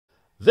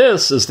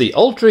This is the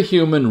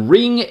Ultrahuman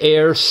Ring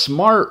Air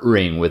Smart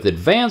Ring with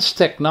advanced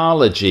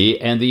technology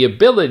and the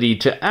ability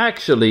to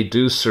actually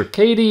do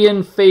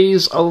circadian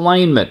phase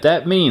alignment.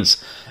 That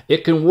means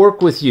it can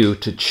work with you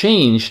to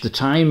change the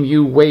time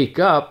you wake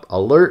up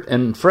alert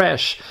and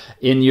fresh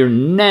in your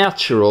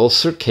natural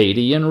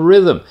circadian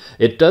rhythm.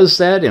 It does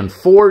that in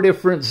 4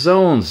 different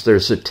zones.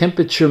 There's a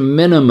temperature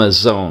minima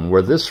zone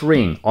where this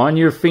ring on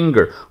your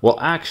finger will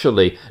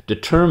actually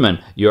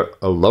determine your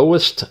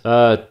lowest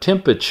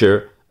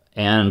temperature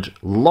and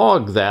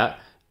log that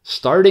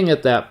starting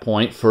at that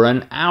point for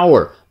an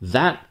hour.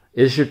 That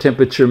is your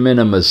temperature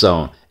minima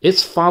zone.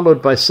 It's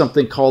followed by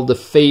something called the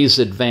phase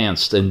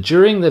advanced. And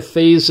during the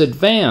phase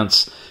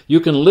advance, you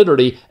can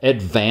literally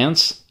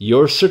advance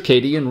your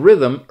circadian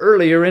rhythm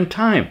earlier in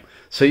time.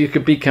 So you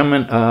could become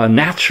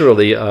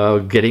naturally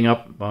getting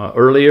up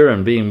earlier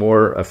and being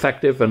more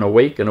effective and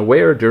awake and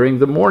aware during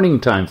the morning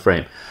time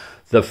frame.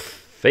 The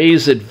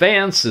phase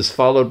advance is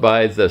followed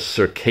by the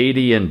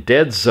circadian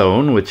dead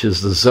zone, which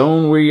is the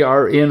zone we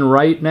are in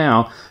right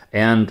now.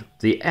 And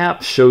the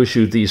app shows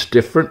you these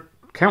different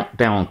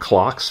countdown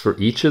clocks for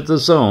each of the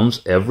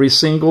zones every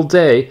single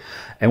day.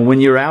 And when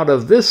you're out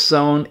of this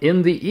zone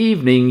in the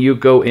evening, you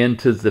go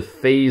into the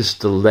phase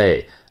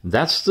delay.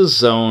 That's the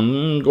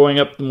zone going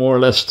up more or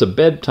less to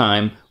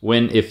bedtime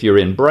when, if you're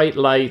in bright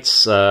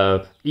lights,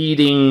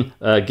 eating,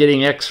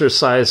 getting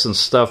exercise and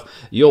stuff,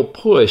 you'll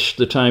push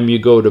the time you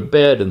go to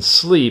bed and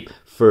sleep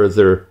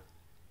further.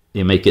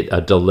 You make it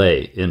a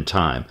delay in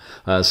time.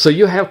 So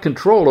you have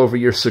control over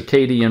your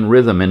circadian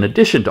rhythm. In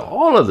addition to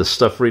all of the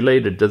stuff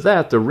related to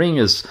that, the ring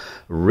is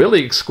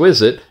really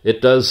exquisite.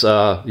 It does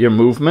your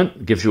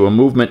movement, gives you a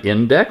movement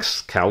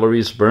index,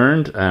 calories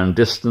burned, and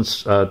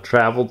distance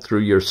traveled through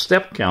your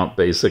step count,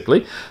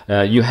 basically.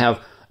 You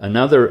have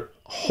another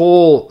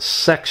whole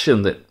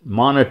section that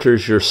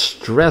monitors your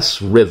stress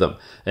rhythm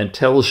and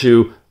tells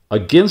you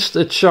against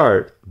a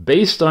chart,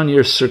 based on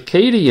your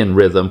circadian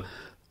rhythm,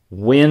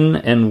 when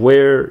and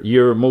where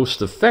you're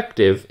most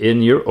effective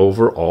in your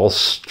overall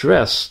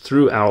stress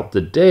throughout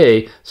the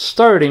day,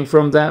 starting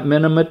from that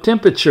minimum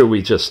temperature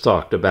we just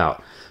talked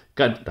about.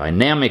 Got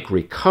dynamic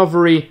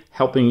recovery,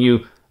 helping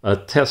you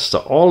attest to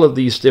all of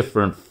these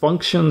different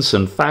functions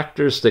and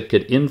factors that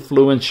could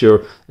influence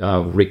your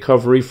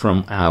recovery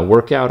from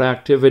workout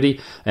activity,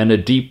 and a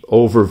deep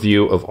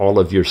overview of all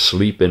of your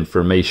sleep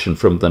information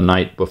from the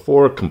night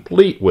before,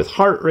 complete with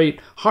heart rate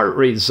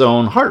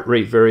zone, heart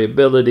rate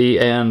variability,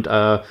 and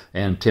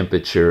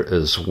temperature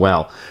as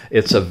well.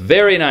 It's a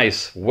very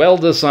nice,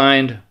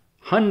 well-designed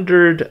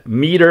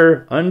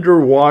 100-meter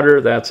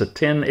underwater, that's a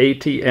 10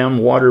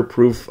 ATM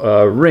waterproof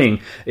ring.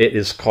 It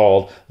is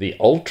called the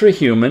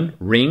Ultrahuman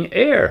Ring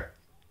Air.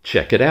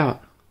 Check it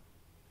out.